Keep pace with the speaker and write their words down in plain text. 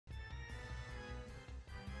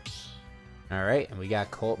All right, and we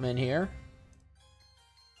got Coltman here.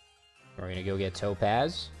 We're going to go get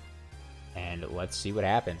Topaz, and let's see what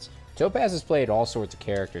happens. Topaz has played all sorts of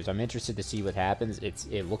characters. I'm interested to see what happens.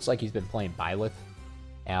 It looks like he's been playing Byleth.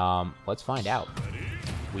 Let's find out.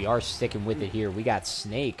 We are sticking with it here. We got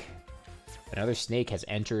Snake. Another Snake has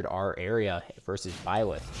entered our area versus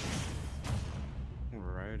Byleth.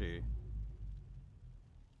 Alrighty.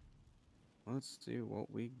 Let's see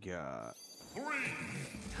what we got.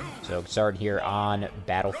 So starting here on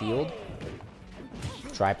Battlefield.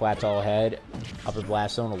 Tri-Plat's all ahead. Upper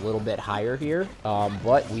Blast Zone a little bit higher here.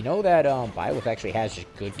 But we know that Byleth actually has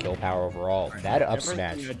just good kill power overall. That up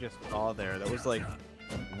smash. Everything I just saw there, that was like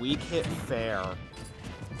weak hit fair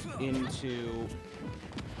into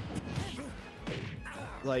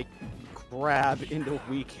like grab into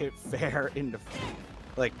weak hit fair into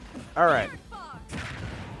like, alright.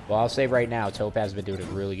 Well, I'll say right now, Topaz has been doing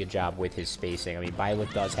a really good job with his spacing. I mean,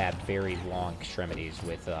 Byleth does have very long extremities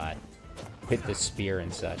with the spear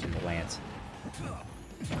and such and the lance.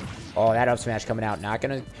 Oh, that up smash coming out. Not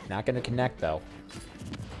gonna connect though.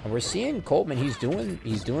 And we're seeing Coltman.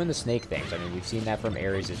 He's doing the snake things. I mean, we've seen that from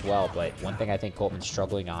Ares as well. But one thing I think Coltman's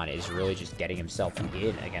struggling on is really just getting himself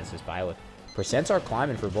in against this Byleth. Percents are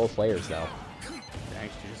climbing for both players though.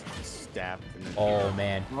 Thanks, just stabbed. Oh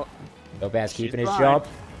man, Topaz keeping his fine. jump.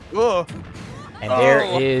 Ugh. And there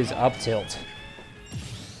is up tilt.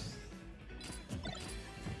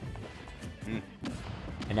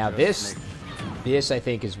 And now this I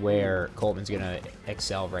think is where Coltman's gonna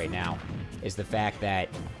excel right now, is the fact that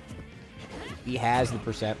he has the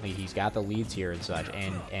percent lead, he's got the leads here and such,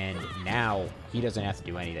 and now he doesn't have to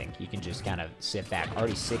do anything. He can just kind of sit back.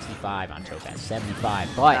 Already 65 on Topaz, 75,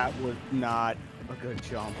 but that was not a good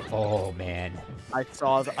jump. Oh man, I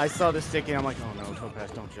saw the sticky. I'm like, oh no,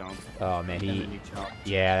 Topaz, don't jump. Oh man, he jumped.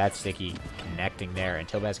 Yeah, that's sticky connecting there, and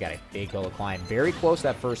Topaz got a big hill of climb. Very close to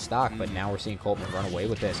that first stock, but now we're seeing Coltman run away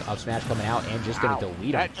with this. Up smash coming out and just gonna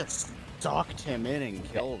delete him. That just sucked him in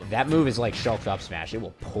and killed him. That move is like Shulk's up smash. It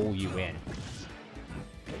will pull you in.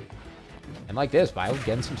 And like this, Byleth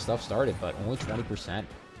getting some stuff started, but only 20%.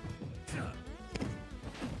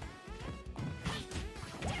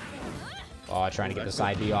 Oh, trying to get the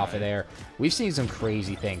side B off of there. We've seen some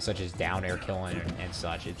crazy things, such as down air killing and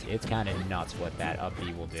such. It's kind of nuts what that up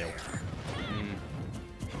B will do.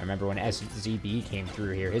 I remember when SSBU came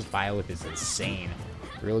through here, his Byleth is insane.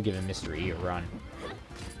 Really giving Mr. E a run.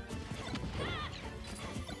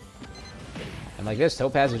 And like this,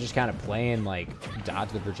 Topaz is just kind of playing, like, dodge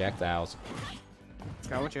the projectiles. That's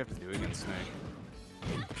kind of what you have to do against Snake.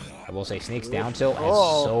 I will say Snake's down tilt has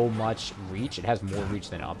so much reach. It has more reach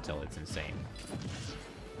than up tilt. It's insane.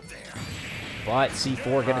 But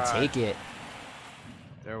C4 gonna take it.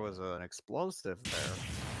 There was an explosive there.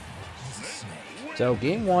 So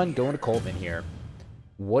game one going to Coltman here.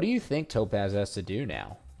 What do you think Topaz has to do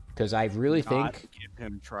now? Because I really think give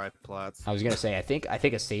him triplats. I was gonna say I think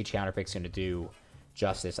a stage counterpick's gonna do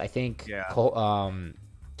justice. I think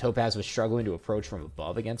Topaz was struggling to approach from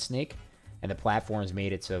above against Snake, and the platforms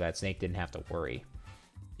made it so that Snake didn't have to worry.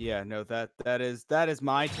 Yeah, no, that is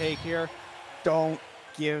my take here. Don't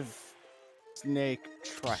give Snake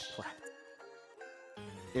triplat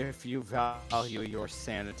if you value your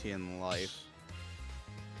sanity in life.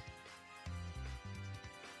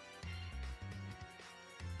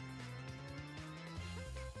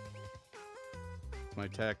 My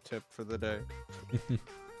tech tip for the day.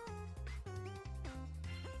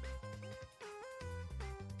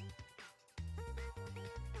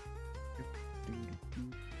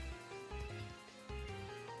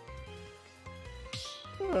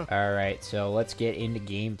 All right, so let's get into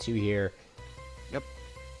game two here. Yep.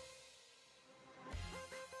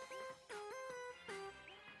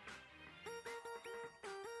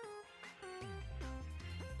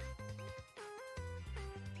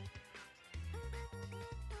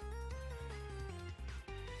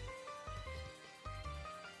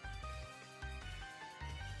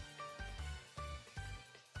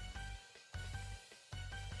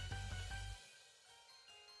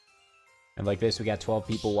 And like this, we got 12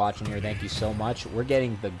 people watching here. Thank you so much. We're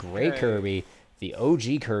getting the gray Kirby, the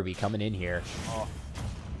OG Kirby coming in here. Oh,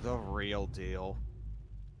 the real deal.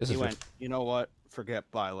 He went, you know what? Forget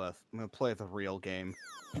Byleth. I'm going to play the real game.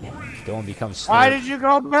 Go and become Snurby. Why did you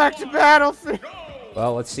go back to Battlefield?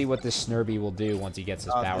 Well, let's see what this Snurby will do once he gets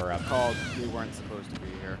his power up. Called we weren't supposed to be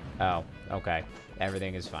here. Oh, okay.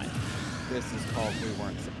 Everything is fine. This is called we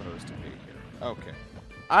weren't supposed to be here. Okay.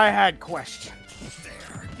 I had questions.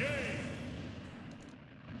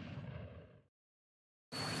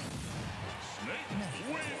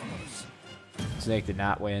 Snake did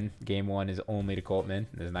not win. Game 1 is only to Coltman.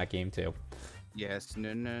 This is not game 2. Yes,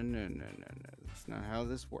 no. That's not how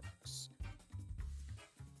this works.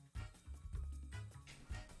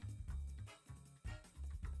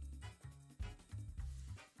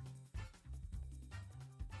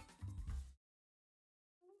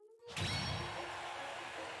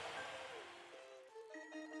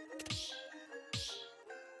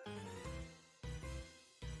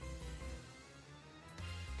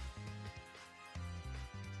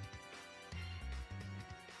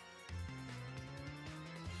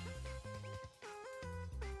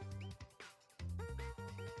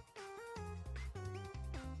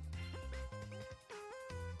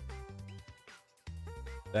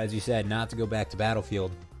 As you said, not to go back to Battlefield.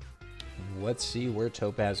 Let's see where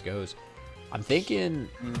Topaz goes. I'm thinking,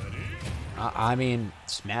 I mean,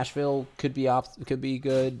 Smashville could be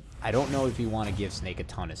good. I don't know if you want to give Snake a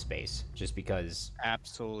ton of space, just because.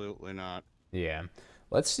 Absolutely not. Yeah.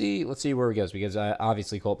 Let's see where he goes, because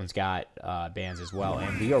obviously Coltman's got bans as well,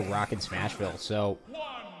 and we are rocking Smashville. So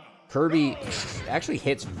Kirby actually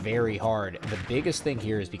hits very hard. The biggest thing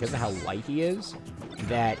here is because of how light he is,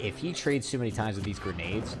 that if he trades too many times with these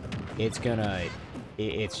grenades, it's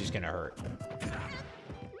just gonna hurt.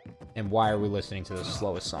 And why are we listening to the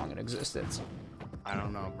slowest song in existence? I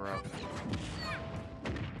don't know, bro.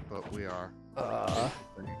 But we are.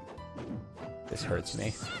 This hurts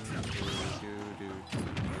me.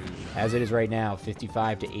 As it is right now,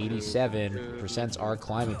 55 to 87% are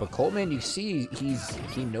climbing. But Coltman, you see,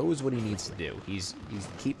 he knows what he needs to do. He's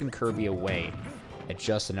keeping Kirby away at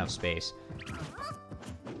just enough space.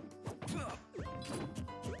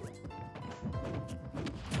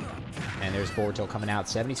 And there's forward tilt coming out,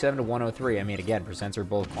 77 to 103. I mean, again, percents are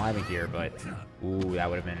both climbing here, but ooh, that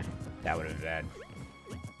would have been bad.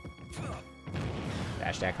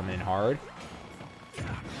 Dash attack coming in hard.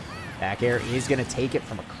 Back air is going to take it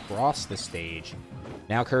from across the stage.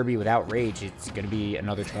 Now Kirby without rage, it's going to be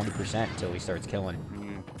another 20% until he starts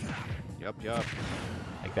killing. Yep.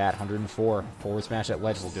 Like that, 104. Forward smash at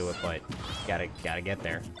ledge will do it, but gotta get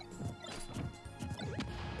there.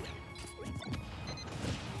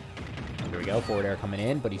 Here we go, forward air coming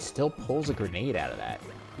in, but he still pulls a grenade out of that.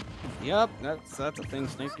 Yep, that's a thing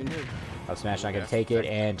Snake can do. Up smash not going to take it,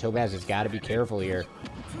 and Topaz has got to be careful here.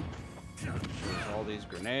 There's all these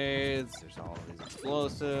grenades, there's all these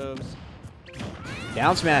explosives.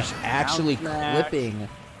 Down smash actually clipping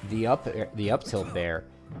the up tilt there.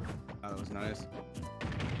 Oh, that was nice.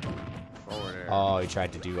 Forward air. Oh, he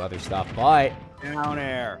tried to do other stuff, but Down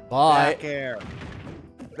air. But back air.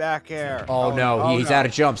 Back air. Oh no, he's out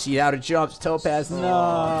of jumps. He's out of jumps. Topaz,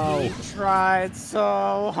 no. He tried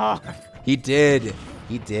so hard. He did.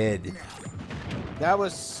 He did. That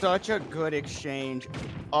was such a good exchange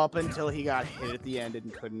up until he got hit at the end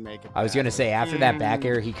and couldn't make it. I was going to say, after that back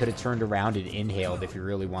air, he could have turned around and inhaled if he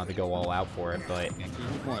really wanted to go all out for it, but... If you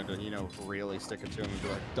wanted to, really stick it to him and be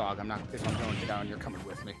like, dog, if I'm going down, you're coming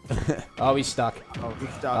with me. Oh, he's stuck. Oh,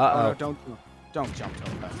 he's stuck. Uh-oh. Oh, no, don't jump,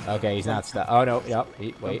 Topaz. Okay, he's not stuck. Oh, no, yep.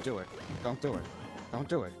 Wait. Don't do it. Don't do it. Don't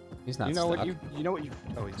do it. He's not stuck. stuck.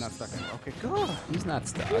 Oh, he's not stuck anymore. Okay, good. He's not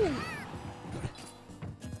stuck.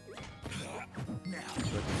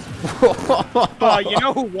 You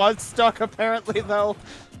know who was stuck apparently though?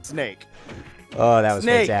 Snake. Oh, that was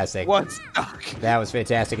fantastic. Was stuck. That was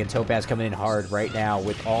fantastic, and Topaz coming in hard right now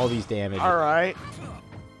with all these damage. All right,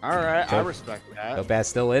 I respect that. Topaz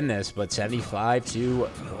still in this, but 75 to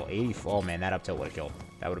 84. Oh man, that up tilt would have killed.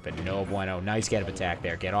 That would have been no bueno. Nice get up attack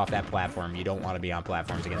there. Get off that platform. You don't want to be on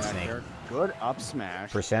platforms against Snake. Good up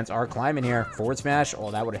smash. Percents are climbing here. Forward smash.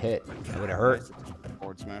 Oh, that would have hit. That would have hurt.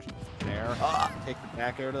 Forward smash. There. Take the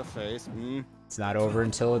back air to the face. It's not over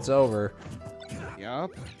until it's over.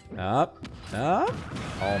 Yup. Up.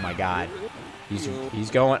 Oh my god.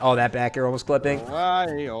 He's going. Oh, that back air almost clipping.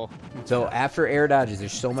 So after air dodges,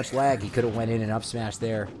 there's so much lag. He could have went in and up smash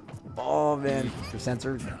there. Oh man, percents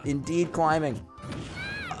are indeed climbing.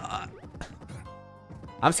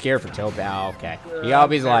 I'm scared for Topaz. Oh, okay. He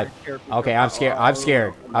always like. Okay, I'm scared. I'm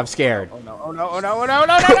scared. Oh no.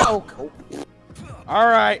 All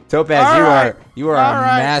right. Topaz, you are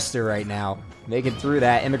a master right now. Making through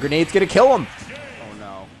that, and the grenade's gonna kill him. Oh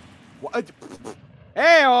no. What?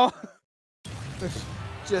 Hey, there's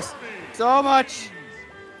just so much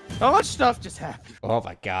stuff just happened. Oh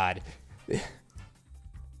my god. I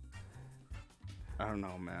don't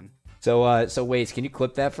know, man. So wait, can you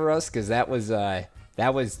clip that for us? Because that was a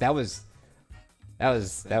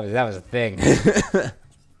thing.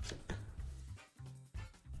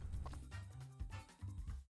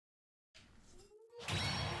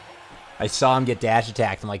 I saw him get dash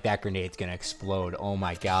attacked. I'm like, that grenade's gonna explode. Oh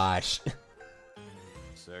my gosh.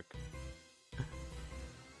 sick.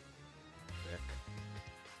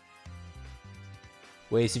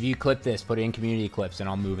 Wait, if you clip this, put it in community clips, and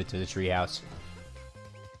I'll move it to the treehouse.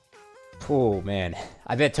 Oh, man.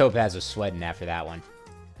 I bet Topaz was sweating after that one.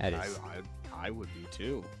 That is... I would be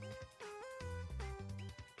too.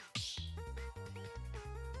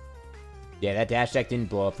 Yeah, that dash deck didn't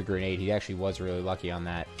blow up the grenade. He actually was really lucky on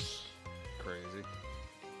that. Crazy.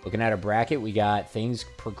 Looking at our bracket, we got things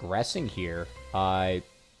progressing here.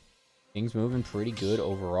 Things moving pretty good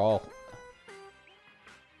overall.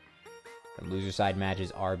 The loser side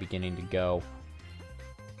matches are beginning to go.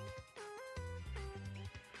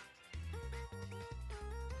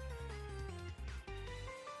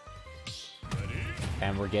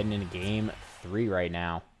 And we're getting into game 3 right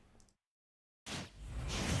now.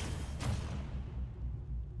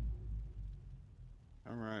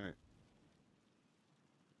 All right.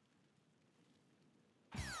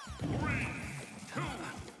 3, 2,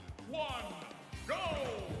 1, go!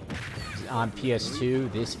 On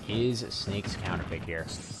PS2, this is Snake's counterpick here.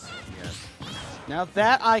 Yes. Now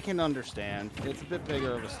that I can understand. It's a bit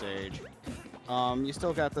bigger of a stage. You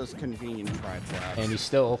still got those convenient tri-flats. And you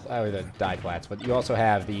still, or the die flats, but you also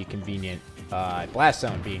have the convenient blast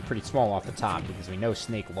zone being pretty small off the top because we know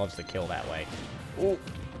Snake loves to kill that way. Oh,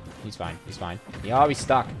 he's fine. He's fine. Oh, he's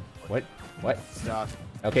stuck. What? What? Stuck.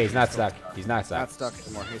 Okay, he's not stuck. He's not stuck. Not stuck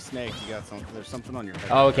anymore. Hey, Snake, you got something. There's something on your head.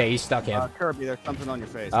 Oh, okay, he's stuck him. Kirby, there's something on your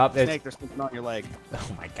face. Oh, Snake, there's something on your leg.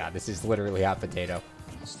 Oh my god, this is literally hot potato.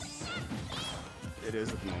 It is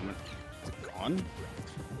at the moment. Is it gone?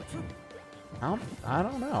 I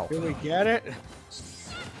don't know. Did we get it?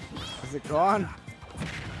 Is it gone?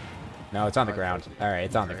 No, it's on the ground. All right,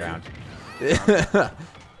 it's on the ground.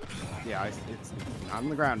 Yeah, it's not on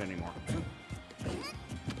the ground anymore.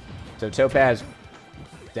 So Topaz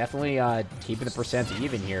definitely keeping the percent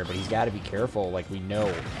even here, but he's got to be careful. Like we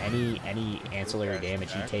know, any ancillary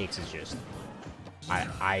damage he takes is just.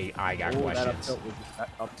 I got questions. That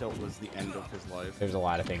up tilt was the end of his life. There's a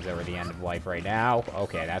lot of things that were the end of life right now.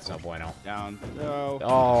 Okay, that's no bueno. Down. No.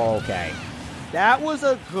 Oh, okay. That was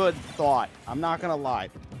a good thought. I'm not gonna lie.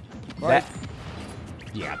 Right?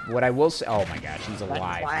 Yeah, what I will say... Oh my gosh, he's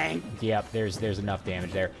alive. Yep, there's enough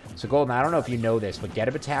damage there. So Golden, I don't know if you know this, but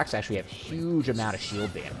get-up attacks actually have huge amount of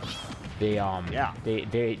shield damage. They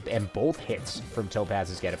and both hits from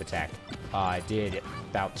Topaz's get-up attack did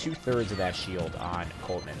about 2/3 of that shield on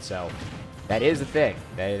Coltman. So that is a thing.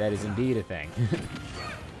 That is indeed a thing.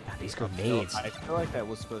 God, these grenades. I feel like that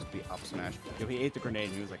was supposed to be up smash. He ate the grenade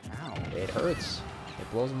and he was like, ow. It hurts.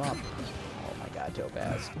 It blows him up. Oh my god,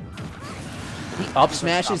 Topaz. He up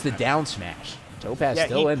smashes the down smash. Topaz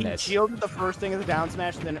still in this. He shielded the first thing as a down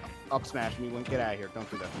smash and then up smash and he went, get out of here. Don't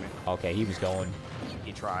do that to me. Okay, he was going.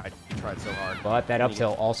 He tried. He tried so hard. But that up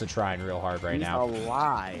tilt also trying real hard right now. He's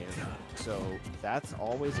alive. So that's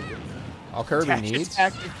always a good thing. All Kirby needs.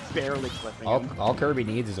 Barely clipping all Kirby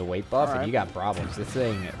needs is a weight buff, and you got problems.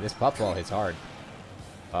 This puffball hits hard.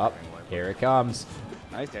 Up, here it comes.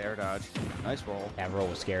 Nice air dodge. Nice roll. That roll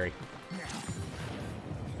was scary.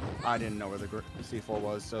 I didn't know where the C4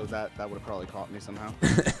 was, so that would have probably caught me somehow.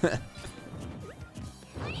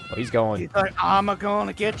 Well, he's going. He's like, I'm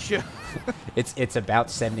gonna get you. It's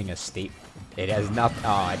about sending a statement. It has nothing.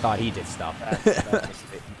 Oh, I thought he did stuff. That's a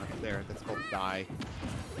statement right there. That's called die.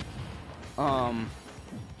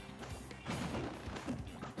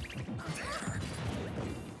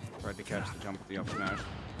 Tried to catch the jump with the up smash.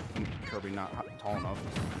 Kirby not tall enough.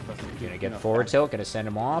 Gonna get forward tilt, gonna send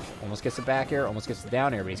him off. Almost gets the back air, almost gets the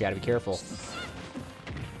down air, but he's got to be careful.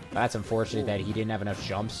 That's unfortunate that he didn't have enough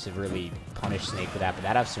jumps to really punish Snake for that, but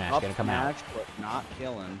that up smash gonna come out. But not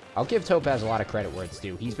killing. I'll give Topaz a lot of credit where it's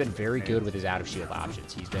due. He's been very good with his out of shield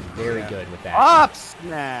options. He's been very good with that. Up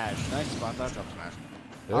smash! Nice spot dodge up smash.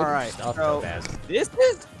 All right, so Topaz. This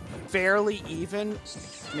is fairly even.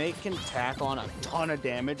 Snake can tack on a ton of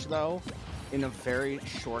damage though in a very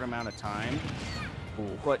short amount of time.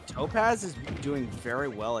 Ooh. But Topaz is doing very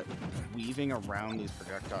well at weaving around these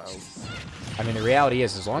projectiles. I mean, the reality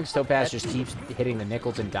is, as long as Topaz just keeps hitting the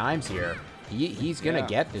nickels and dimes here, he's gonna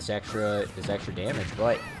get this extra damage.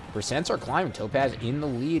 But percents are climbing. Topaz in the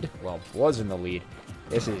lead. Well, was in the lead.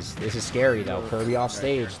 This is scary though. Kirby off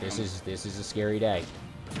stage. This is a scary day.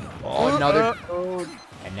 Oh, another.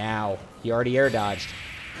 And now he already air dodged.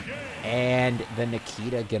 And the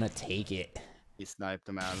Nikita gonna take it. He sniped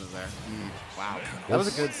him out of there. Wow. That was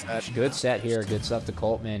a good set. Good set here. Good stuff to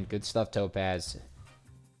Coltman. Good stuff, Topaz.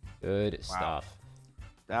 Good stuff.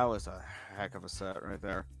 That was a heck of a set right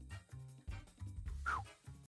there.